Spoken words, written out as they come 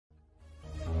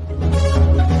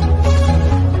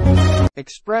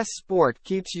Express Sport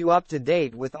keeps you up to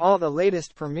date with all the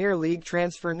latest Premier League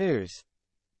transfer news.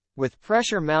 With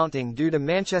pressure mounting due to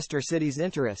Manchester City's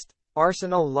interest,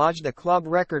 Arsenal lodged a club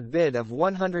record bid of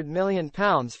 £100 million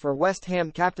for West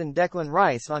Ham captain Declan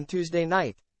Rice on Tuesday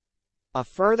night. A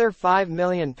further £5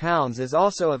 million is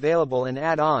also available in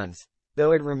add-ons,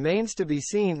 though it remains to be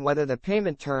seen whether the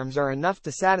payment terms are enough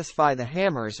to satisfy the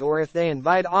Hammers or if they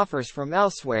invite offers from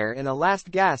elsewhere in a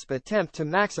last-gasp attempt to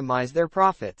maximize their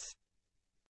profits.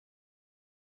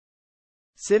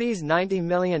 City's £90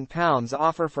 million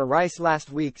offer for Rice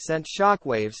last week sent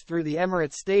shockwaves through the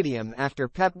Emirates Stadium after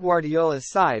Pep Guardiola's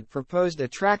side proposed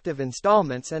attractive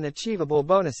installments and achievable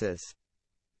bonuses.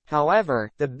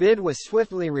 However, the bid was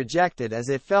swiftly rejected as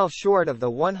it fell short of the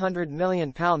 £100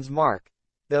 million mark,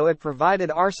 though it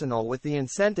provided Arsenal with the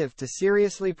incentive to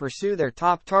seriously pursue their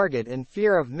top target in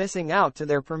fear of missing out to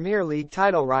their Premier League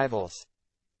title rivals.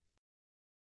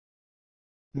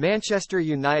 Manchester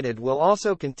United will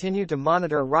also continue to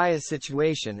monitor Raya's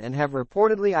situation and have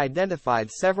reportedly identified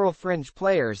several fringe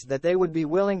players that they would be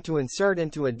willing to insert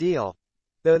into a deal,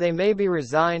 though they may be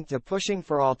resigned to pushing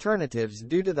for alternatives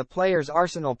due to the players'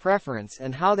 Arsenal preference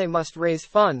and how they must raise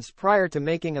funds prior to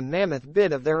making a mammoth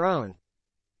bid of their own.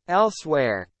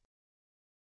 Elsewhere,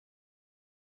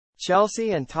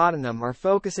 Chelsea and Tottenham are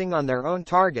focusing on their own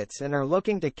targets and are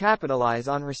looking to capitalize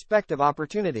on respective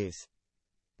opportunities.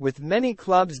 With many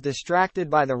clubs distracted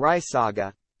by the Rice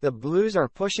saga, the Blues are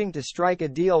pushing to strike a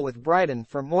deal with Brighton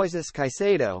for Moises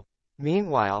Caicedo.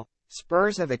 Meanwhile,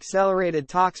 Spurs have accelerated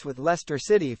talks with Leicester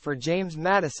City for James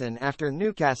Maddison after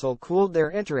Newcastle cooled their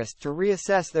interest to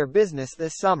reassess their business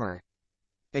this summer.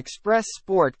 Express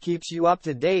Sport keeps you up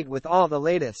to date with all the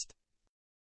latest.